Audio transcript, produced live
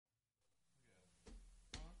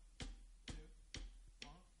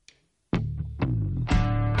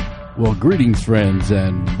Well, greetings, friends,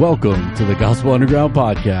 and welcome to the Gospel Underground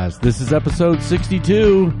Podcast. This is episode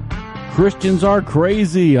 62. Christians are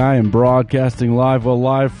crazy. I am broadcasting live. Well,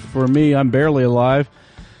 live for me, I'm barely alive,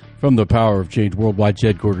 from the Power of Change Worldwide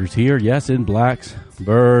headquarters here, yes, in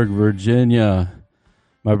Blacksburg, Virginia.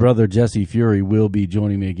 My brother Jesse Fury will be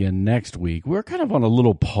joining me again next week. We're kind of on a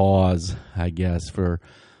little pause, I guess, for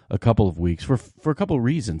a couple of weeks, for a couple of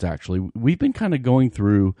reasons, actually. We've been kind of going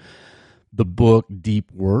through the book Deep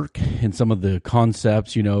Work and some of the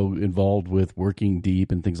concepts, involved with working deep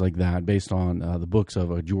and things like that, based on the books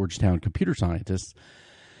of a Georgetown computer scientist.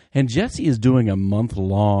 And Jesse is doing a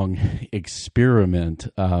month-long experiment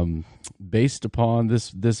based upon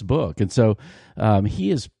this book. And so he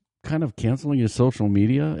is kind of canceling his social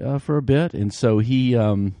media for a bit. And so he's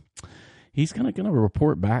kind of going to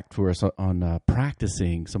report back to us on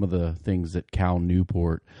practicing some of the things that Cal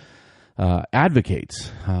Newport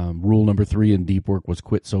advocates. Rule number 3 in Deep Work was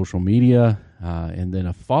quit social media, and then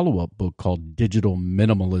a follow-up book called Digital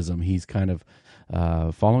Minimalism. He's kind of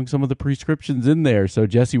following some of the prescriptions in there, so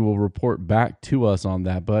Jesse will report back to us on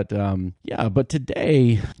that. But but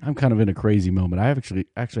today I'm kind of in a crazy moment. I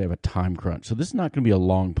actually have a time crunch, so this is not going to be a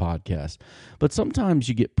long podcast. But sometimes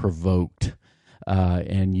you get provoked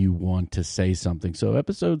and you want to say something. So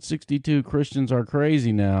episode 62, Christians are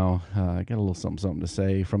crazy now. I got a little something to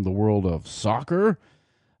say from the world of soccer,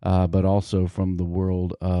 but also from the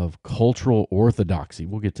world of cultural orthodoxy.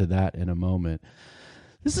 We'll get to that in a moment.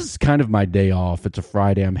 This is kind of my day off. It's a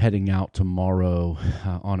Friday. I'm heading out tomorrow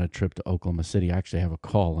on a trip to Oklahoma City. I actually have a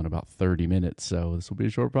call in about 30 minutes, so this will be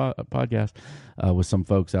a short podcast with some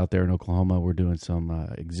folks out there in Oklahoma. We're doing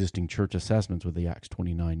some existing church assessments with the Acts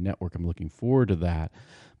 29 network. I'm looking forward to that.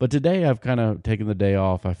 But today I've kind of taken the day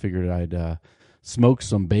off. I figured I'd smoke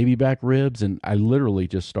some baby back ribs, and I literally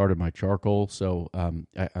just started my charcoal. So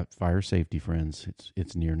fire safety, friends.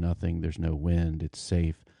 It's near nothing. There's no wind. It's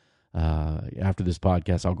safe. After this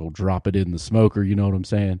podcast, I'll go drop it in the smoker. You know what I'm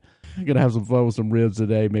saying? I'm going to have some fun with some ribs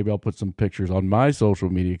today. Maybe I'll put some pictures on my social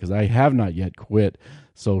media because I have not yet quit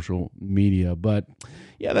social media. But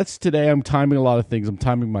yeah, that's today. I'm timing a lot of things. I'm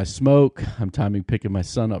timing my smoke. I'm timing picking my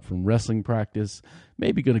son up from wrestling practice.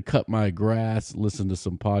 Maybe going to cut my grass, listen to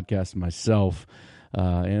some podcasts myself.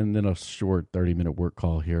 And then a short 30-minute work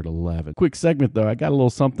call here at 11. Quick segment, though. I got a little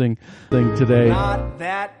something today. Not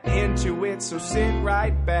that into it, so sit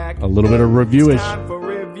right back. A little bit of review-ish. It's time for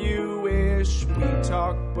review-ish. We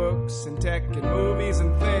talk books and tech and movies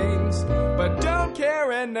and things, but don't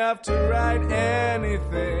care enough to write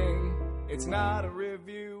anything. It's not a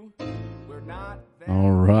review. We're not that.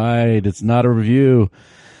 All right. It's not a review.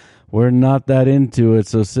 We're not that into it,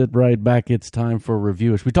 so sit right back. It's time for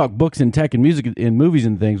review-ish. We talk books and tech and music and movies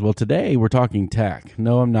and things. Well, today we're talking tech.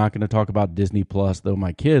 No, I'm not going to talk about Disney Plus, though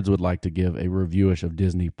my kids would like to give a review-ish of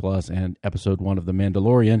Disney Plus and episode 1 of The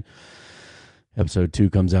Mandalorian. Episode 2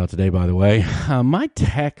 comes out today, by the way. My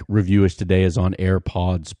tech review-ish today is on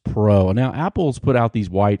AirPods Pro. Now, Apple's put out these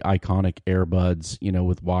white iconic earbuds,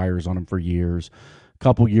 with wires on them for years.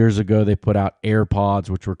 Couple years ago, they put out AirPods,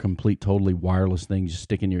 which were totally wireless things you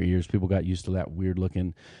stick in your ears. People got used to that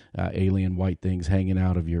weird-looking alien white things hanging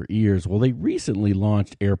out of your ears. Well, they recently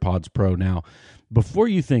launched AirPods Pro. Now, before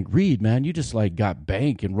you think, Reed, man, you just got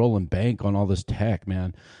bank and rolling bank on all this tech,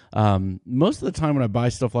 man. Most of the time when I buy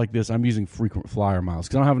stuff like this, I'm using frequent flyer miles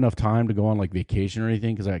because I don't have enough time to go on vacation or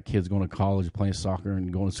anything because I got kids going to college, playing soccer,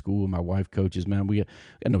 and going to school. And my wife coaches, man. We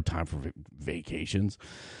got no time for vacations.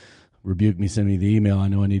 Rebuke me, send me the email. I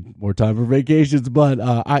know I need more time for vacations, but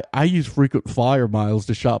I use frequent flyer miles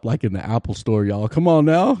to shop in the Apple store, y'all. Come on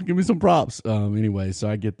now, give me some props. Anyway, so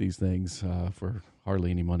I get these things for hardly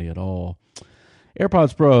any money at all.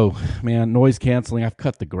 AirPods Pro, man, noise canceling. I've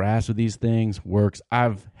cut the grass with these things. Works.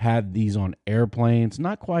 I've had these on airplanes.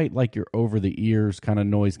 Not quite like your over-the-ears kind of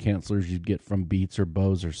noise cancelers you'd get from Beats or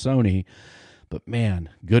Bose or Sony, but man,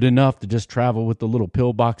 good enough to just travel with the little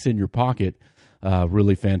pill box in your pocket.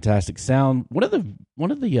 Really fantastic sound. One of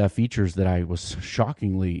the features that I was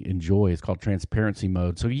shockingly enjoy is called transparency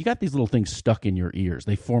mode. So you got these little things stuck in your ears.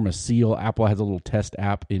 They form a seal. Apple has a little test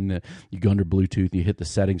app you go under Bluetooth, you hit the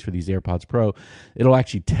settings for these AirPods Pro. It'll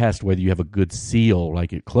actually test whether you have a good seal.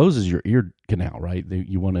 It closes your ear canal, right?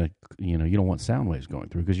 You want to, you don't want sound waves going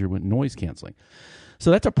through because you're noise canceling. So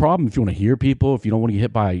that's a problem if you want to hear people, if you don't want to get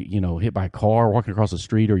hit by a car walking across the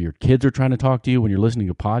street, or your kids are trying to talk to you when you're listening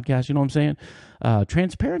to a podcast, you know what I'm saying?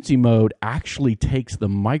 Transparency mode actually takes the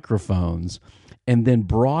microphones and then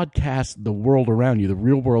broadcast the world around you, the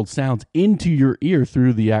real world sounds, into your ear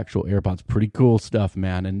through the actual AirPods. Pretty cool stuff,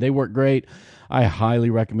 man. And they work great. I highly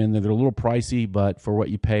recommend them. They're a little pricey, but for what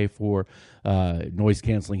you pay for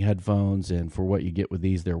noise-canceling headphones and for what you get with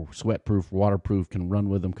these, they're sweat-proof, waterproof, can run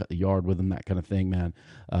with them, cut the yard with them, that kind of thing, man.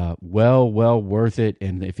 Well worth it.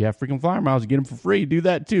 And if you have freaking flyer miles, you get them for free. Do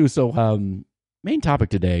that too. So main topic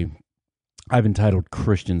today, I've entitled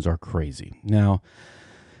Christians Are Crazy. Now,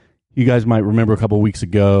 you guys might remember a couple of weeks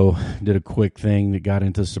ago, did a quick thing that got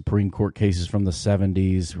into Supreme Court cases from the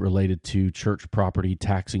 70s related to church property,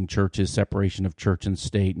 taxing churches, separation of church and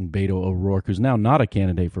state. And Beto O'Rourke, who's now not a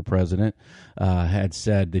candidate for president, had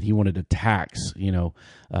said that he wanted to tax,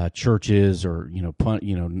 churches or,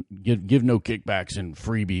 give no kickbacks and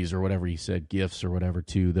freebies or whatever he said, gifts or whatever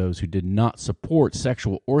to those who did not support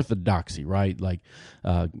sexual orthodoxy, right? Like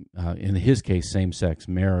in his case, same-sex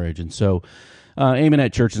marriage. And so aiming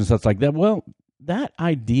at church and stuff like that. Well, that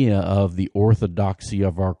idea of the orthodoxy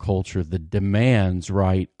of our culture, the demands,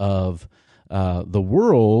 right, of the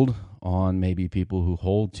world on maybe people who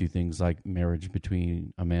hold to things like marriage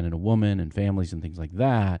between a man and a woman and families and things like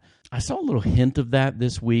that. I saw a little hint of that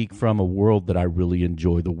this week from a world that I really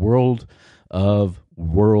enjoy, the world of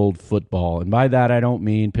world football. And by that, I don't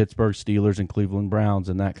mean Pittsburgh Steelers and Cleveland Browns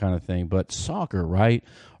and that kind of thing, but soccer, right,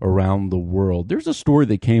 around the world. There's a story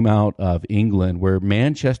that came out of England where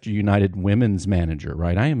Manchester United women's manager,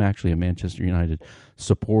 right? I am actually a Manchester United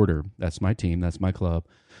supporter. That's my team. That's my club.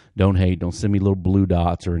 Don't hate. Don't send me little blue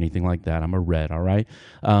dots or anything like that. I'm a red, all right?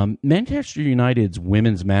 Manchester United's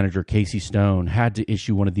women's manager, Casey Stone, had to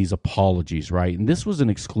issue one of these apologies, right? And this was an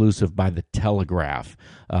exclusive by the Telegraph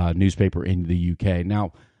newspaper in the UK.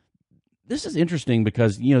 Now, this is interesting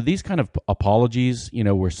because, these kind of apologies,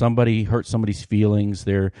 where somebody hurt somebody's feelings,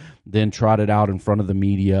 they're then trotted out in front of the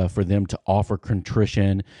media for them to offer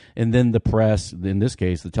contrition. And then the press, in this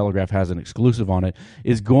case, the Telegraph has an exclusive on it,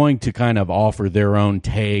 is going to kind of offer their own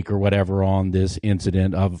take or whatever on this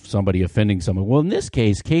incident of somebody offending someone. Well, in this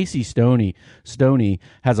case, Casey Stoney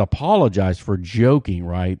has apologized for joking,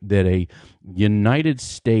 right, that a United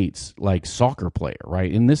States soccer player,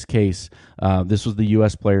 right? In this case, this was the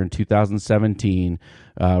U.S. player in 2017,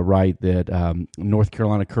 right? That North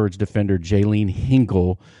Carolina Courage defender Jaylene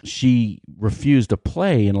Hinkle, she refused to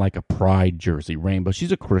play in a pride jersey, rainbow.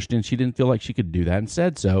 She's a Christian. She didn't feel like she could do that and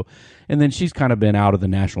said so. And then she's kind of been out of the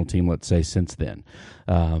national team, let's say, since then,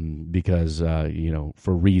 because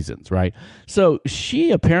for reasons, right? So she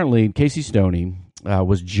apparently, Casey Stoney,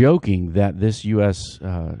 was joking that this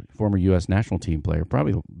former U.S. national team player,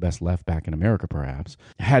 probably the best left back in America perhaps,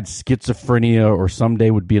 had schizophrenia or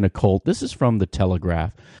someday would be in a cult. This is from the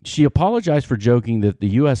Telegraph. She apologized for joking that the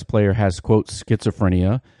U.S. player has, quote,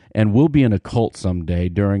 schizophrenia and will be in a cult someday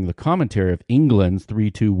during the commentary of England's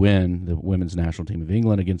 3-2 win, the women's national team of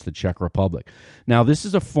England, against the Czech Republic. Now, this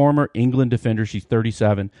is a former England defender. She's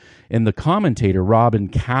 37, and the commentator, Robin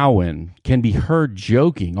Cowan, can be heard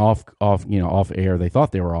joking off air. They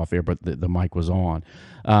thought they were off air, but the mic was on.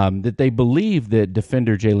 That they believe that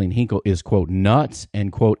defender Jaylene Hinkle is, quote, nuts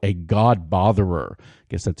and, quote, a God botherer.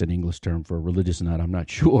 I guess that's an English term for a religious nut. I'm not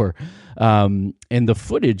sure. And the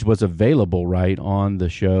footage was available, right, on the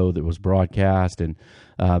show that was broadcast. And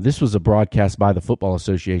this was a broadcast by the Football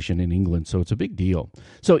Association in England, so it's a big deal.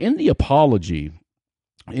 So in the apology,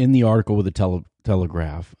 in the article with the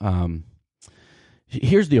Telegraph,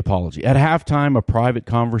 here's the apology. At halftime, a private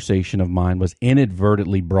conversation of mine was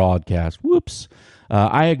inadvertently broadcast. Whoops.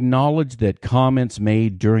 I acknowledge that comments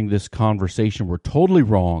made during this conversation were totally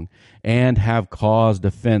wrong and have caused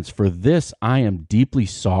offense. For this, I am deeply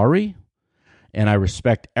sorry, and I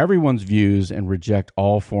respect everyone's views and reject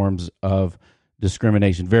all forms of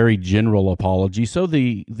discrimination. Very general apology. So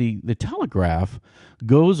the Telegraph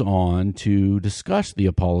goes on to discuss the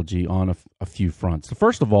apology on a few fronts.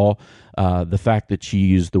 First of all, the fact that she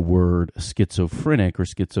used the word schizophrenic or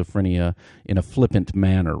schizophrenia in a flippant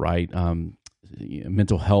manner, right?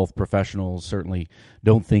 Mental health professionals certainly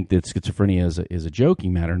don't think that schizophrenia is a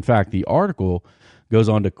joking matter. In fact, the article goes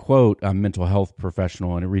on to quote a mental health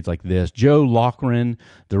professional, and it reads like this. Joe Loughran,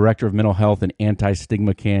 director of mental health and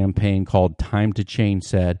anti-stigma campaign called Time to Change,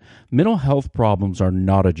 said, mental health problems are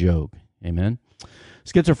not a joke. Amen.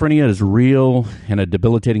 Schizophrenia is real and a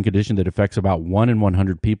debilitating condition that affects about 1 in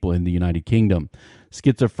 100 people in the United Kingdom.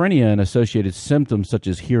 Schizophrenia and associated symptoms such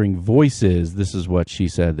as hearing voices, this is what she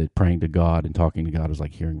said, that praying to God and talking to God is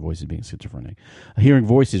like hearing voices, being schizophrenic. Hearing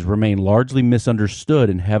voices remain largely misunderstood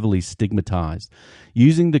and heavily stigmatized.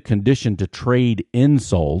 Using the condition to trade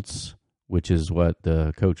insults which is what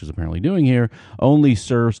the coach is apparently doing here, only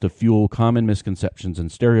serves to fuel common misconceptions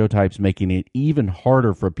and stereotypes, making it even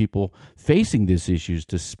harder for people facing these issues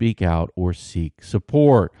to speak out or seek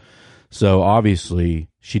support. So obviously,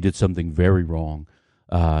 she did something very wrong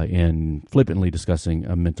in flippantly discussing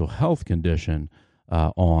a mental health condition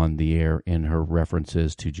on the air in her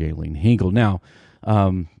references to Jaylene Hinkle. Now,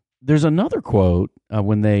 there's another quote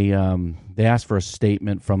when they asked for a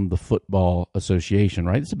statement from the Football Association,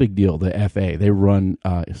 right? It's a big deal, the FA. They run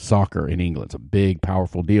soccer in England. It's a big,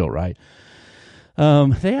 powerful deal, right?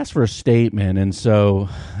 They asked for a statement, and so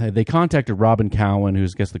they contacted Robin Cowan,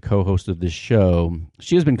 who's, I guess, the co-host of this show.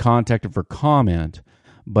 She has been contacted for comment,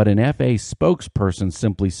 but an FA spokesperson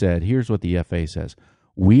simply said, here's what the FA says: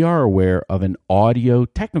 "We are aware of an audio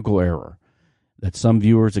technical error that some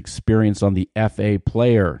viewers experienced on the FA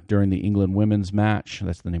player during the England women's match,"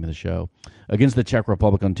 that's the name of the show, "against the Czech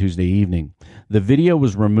Republic on Tuesday evening. The video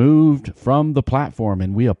was removed from the platform,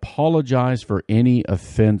 and we apologize for any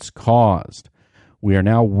offense caused. We are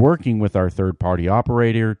now working with our third-party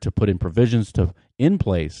operator to put in provisions in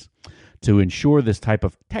place to ensure this type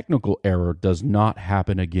of technical error does not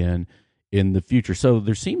happen again in the future." So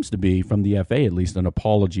there seems to be, from the FA at least, an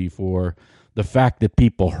apology for the fact that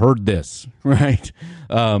people heard this, right?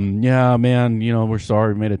 Yeah, man, we're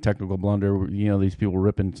sorry, we made a technical blunder. These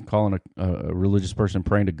people calling a religious person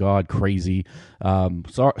praying to God crazy.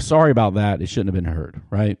 Sorry about that. It shouldn't have been heard,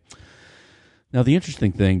 right? Now, the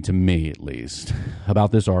interesting thing to me, at least,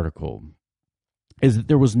 about this article is that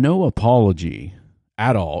there was no apology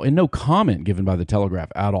at all, and no comment given by the Telegraph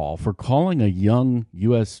at all, for calling a young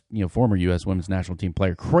former U.S. women's national team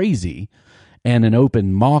player crazy and an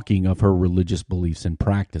open mocking of her religious beliefs and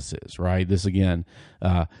practices, right? This, again,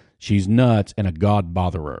 she's nuts and a God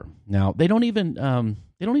botherer. Now, they don't even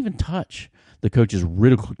touch the coach's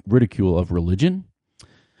ridicule of religion.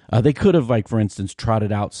 They could have, for instance,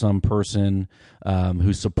 trotted out some person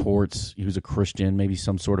who's a Christian, maybe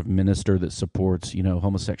some sort of minister that supports,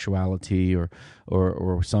 homosexuality, or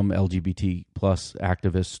some LGBT plus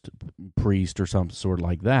activist priest or some sort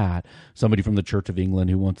like that. Somebody from the Church of England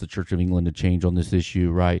who wants the Church of England to change on this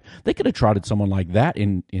issue, right? They could have trotted someone like that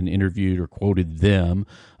in interviewed or quoted them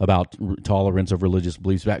about tolerance of religious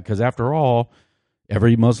beliefs, because after all,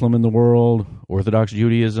 every Muslim in the world, Orthodox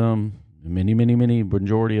Judaism, many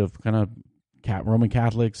majority of kind of Roman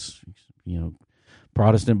Catholics,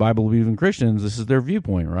 Protestant Bible-believing Christians, this is their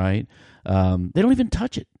viewpoint, right? They don't even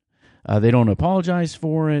touch it. They don't apologize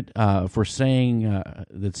for it, for saying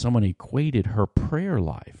that someone equated her prayer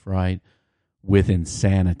life, right, with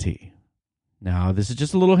insanity. Now, this is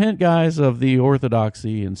just a little hint, guys, of the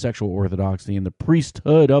orthodoxy and sexual orthodoxy and the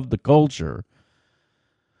priesthood of the culture,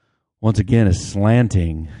 once again, is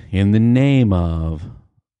slanting in the name of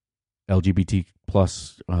LGBT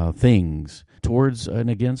plus things towards and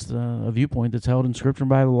against a viewpoint that's held in Scripture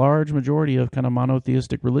by a large majority of kind of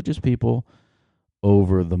monotheistic religious people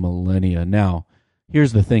over the millennia. Now,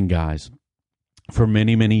 here's the thing, guys. For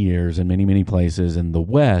many, many years in many, many places in the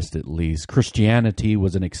West, at least, Christianity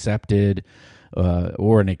was an accepted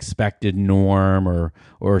or an expected norm,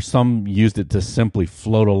 or some used it to simply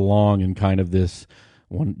float along in kind of this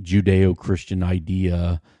one Judeo-Christian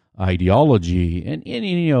ideology, and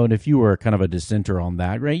if you were kind of a dissenter on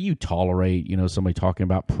that, right, you tolerate somebody talking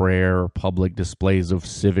about prayer or public displays of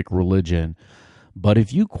civic religion. But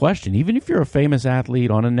if you question, even if you're a famous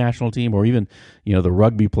athlete on a national team, or even the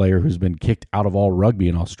rugby player who's been kicked out of all rugby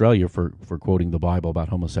in Australia for quoting the Bible about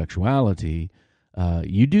homosexuality,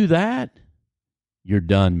 you do that, you're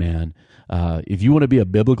done, man. If you want to be a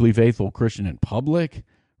biblically faithful Christian in public,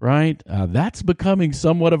 right? That's becoming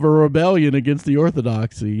somewhat of a rebellion against the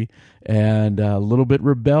orthodoxy, and a little bit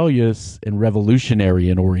rebellious and revolutionary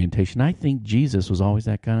in orientation. I think Jesus was always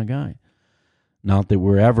that kind of guy. Not that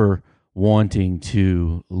we're ever wanting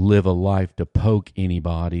to live a life to poke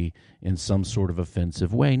anybody in some sort of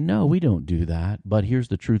offensive way. No, we don't do that. But here's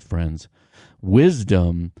the truth, friends.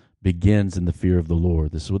 Wisdom begins in the fear of the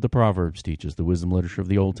Lord. This is what the Proverbs teaches, the wisdom literature of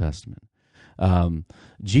the Old Testament.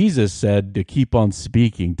 Jesus said to keep on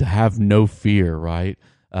speaking, to have no fear, right?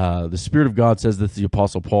 The Spirit of God says that the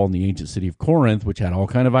Apostle Paul in the ancient city of Corinth, which had all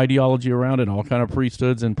kind of ideology around it, all kind of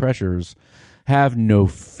priesthoods and pressures, have no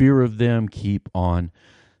fear of them, keep on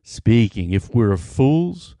speaking. If we're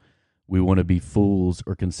fools, we want to be fools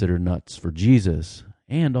or consider nuts for Jesus,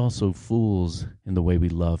 and also fools in the way we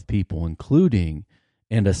love people, including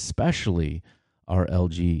and especially our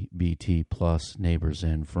LGBT plus neighbors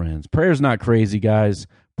and friends. Prayer's not crazy, guys.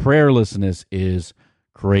 Prayerlessness is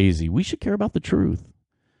crazy. We should care about the truth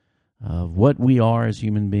of what we are as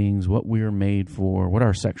human beings, what we are made for, what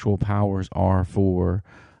our sexual powers are for,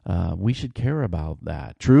 we should care about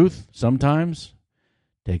that. Truth sometimes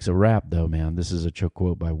takes a rap, though, man. This is a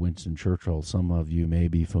quote by Winston Churchill some of you may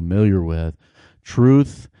be familiar with.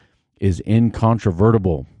 Truth is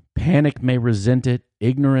incontrovertible. Panic may resent it.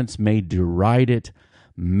 Ignorance may deride it.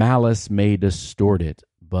 Malice may distort it.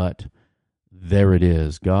 But there it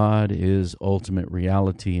is. God is ultimate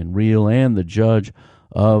reality and real and the judge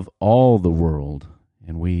of all the world.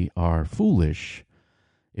 And we are foolish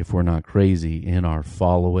if we're not crazy in our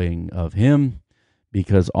following of him,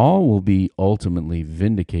 because all will be ultimately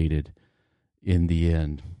vindicated in the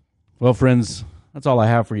end. Well, friends, that's all I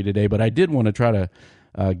have for you today, but I did want to try to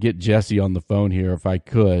get Jesse on the phone here if I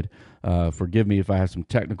could. Forgive me if I have some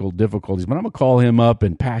technical difficulties, but I'm going to call him up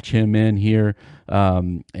and patch him in here,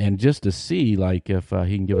 and just to see like if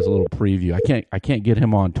he can give us a little preview. I can't get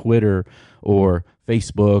him on Twitter or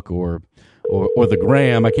Facebook or the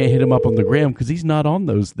Gram. I can't hit him up on the Gram because he's not on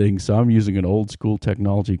those things, so I'm using an old school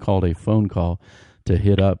technology called a phone call to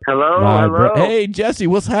hit up. Hello. Hey, Jesse,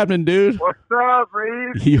 what's happening, dude? What's up,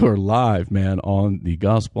 Reed? You're live, man, on the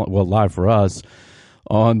Gospel. Well, live for us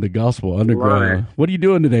on the Gospel Underground. What are you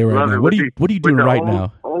doing today right now? What are you doing right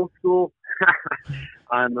now? Old school.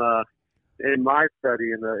 I'm in my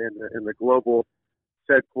study in the global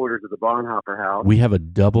headquarters of the Bonhoeffer House. We have a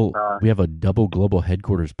double global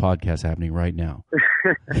headquarters podcast happening right now.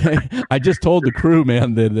 I just told the crew,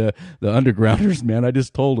 man, that the undergrounders, man, I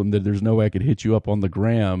just told them that there's no way I could hit you up on the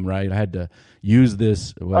Gram, right? I had to use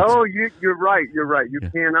this. You're right. You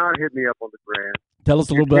cannot hit me up on the Gram. Tell us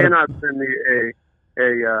a little bit. You cannot send me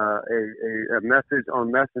a message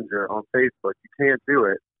on Messenger on Facebook. You can't do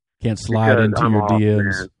it. Can't slide into your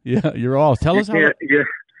DMs. Man. Yeah, you're off. Tell us how.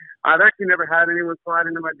 I've actually never had anyone slide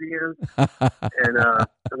into my DMs, and I'm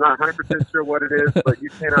not 100% sure what it is, but you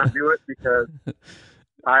cannot do it because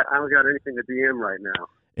I don't got anything to DM right now.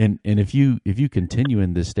 And if you continue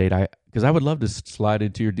in this state, because I would love to slide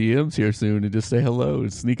into your DMs here soon and just say hello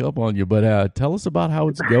and sneak up on you. But tell us about how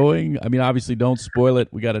it's going. I mean, obviously, don't spoil it.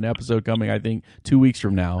 We got an episode coming, I think, 2 weeks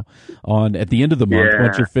from now, at the end of the month. Yeah.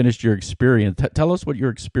 Once you're finished your experiment, tell us what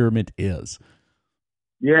your experiment is.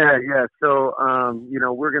 Yeah. So,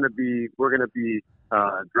 we're gonna be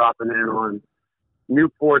dropping in on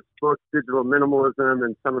Newport's book, Digital Minimalism,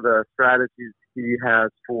 and some of the strategies he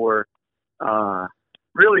has for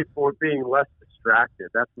really for being less distracted.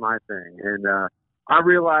 That's my thing. And I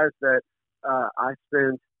realized that I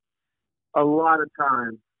spend a lot of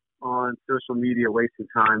time on social media, wasting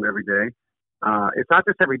time every day. It's not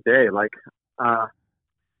just every day. Like,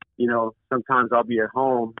 sometimes I'll be at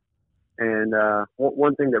home. And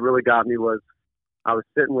one thing that really got me was I was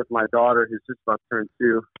sitting with my daughter, who's just about to turn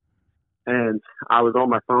 2, and I was on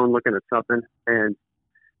my phone looking at something, and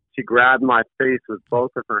she grabbed my face with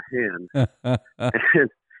both of her hands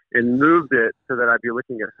and moved it so that I'd be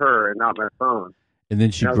looking at her and not my phone. And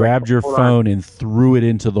then she grabbed your phone and threw it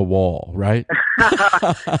into the wall, right?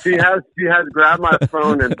 She has grabbed my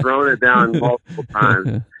phone and thrown it down multiple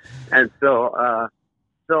times. And so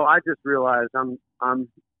I just realized I'm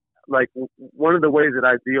like, one of the ways that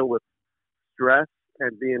I deal with stress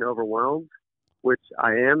and being overwhelmed, which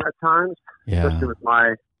I am at times, especially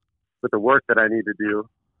with the work that I need to do,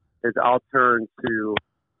 is I'll turn to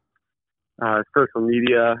social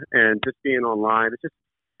media and just being online. It just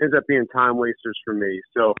ends up being time wasters for me.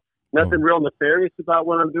 So nothing real nefarious about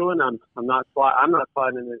what I'm doing. I'm not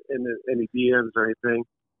sliding in any DMs or anything.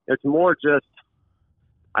 It's more just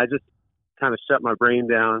I just kind of shut my brain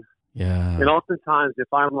down. Yeah. And oftentimes, if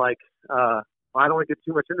I'm like, I don't want to get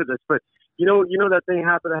too much into this, but you know that thing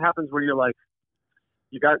that happens where you're like,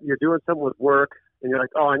 you're doing something with work, and you're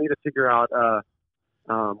like, oh, I need to figure out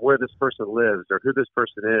where this person lives or who this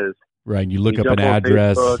person is. Right. And you look up an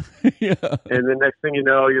address. Yeah. And the next thing you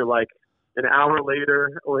know, you're like an hour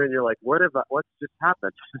later, and you're like, what's just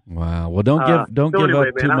happened? Wow. Well, don't give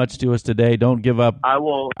up too much to us today. Don't give up. I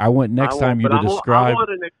won't. I want next time you to describe. I want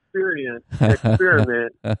an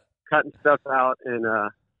experiment, cutting stuff out, and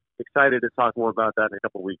excited to talk more about that in a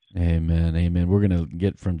couple of weeks. Amen. We're going to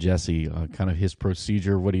get from Jesse kind of his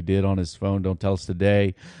procedure, what he did on his phone. Don't tell us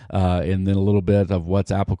today, and then a little bit of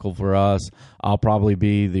what's applicable for us. I'll probably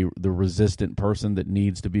be the resistant person that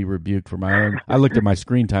needs to be rebuked for my own. I looked at my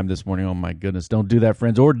screen time this morning. Oh my goodness! Don't do that,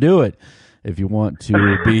 friends, or do it if you want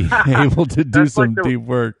to be able to do some deep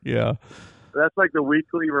work. Yeah. That's like the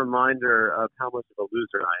weekly reminder of how much of a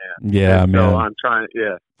loser I am. Yeah, man. So I'm trying.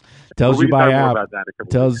 Yeah. Tells Well, you by we can talk more app. about that in a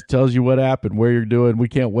couple weeks. Tells you what happened, where you're doing. We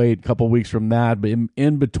can't wait a couple weeks from that. But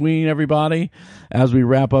in between, everybody, as we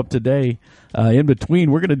wrap up today, in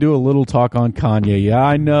between, we're going to do a little talk on Kanye. Yeah,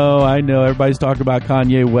 I know. Everybody's talking about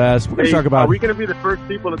Kanye West. We're going to talk about. Are we going to be the first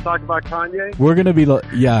people to talk about Kanye? We're going to be.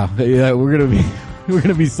 Yeah. We're going to be. We're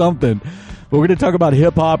going to be something. But we're going to talk about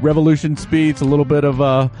hip hop, revolution speech, a little bit of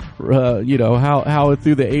how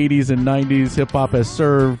through the 80s and 90s hip hop has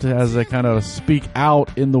served as a kind of speak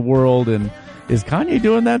out in the world. And is Kanye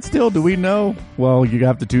doing that still? Do we know? Well, you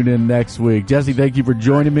have to tune in next week. Jesse, thank you for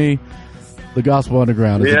joining me. The Gospel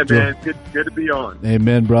Underground. Yeah, man. Good to be on.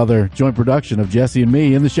 Amen, brother. Joint production of Jesse and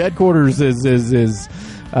me in the Shed Quarters is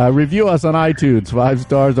review us on iTunes. 5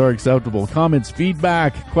 stars are acceptable. Comments,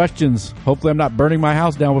 feedback, questions. Hopefully I'm not burning my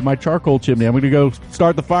house down with my charcoal chimney. I'm going to go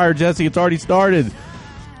start the fire, Jesse. It's already started.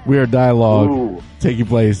 We are dialogue taking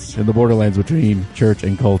place in the borderlands between church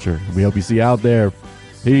and culture. We hope you see you out there.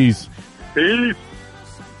 Peace. Peace.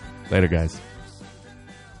 Later, guys.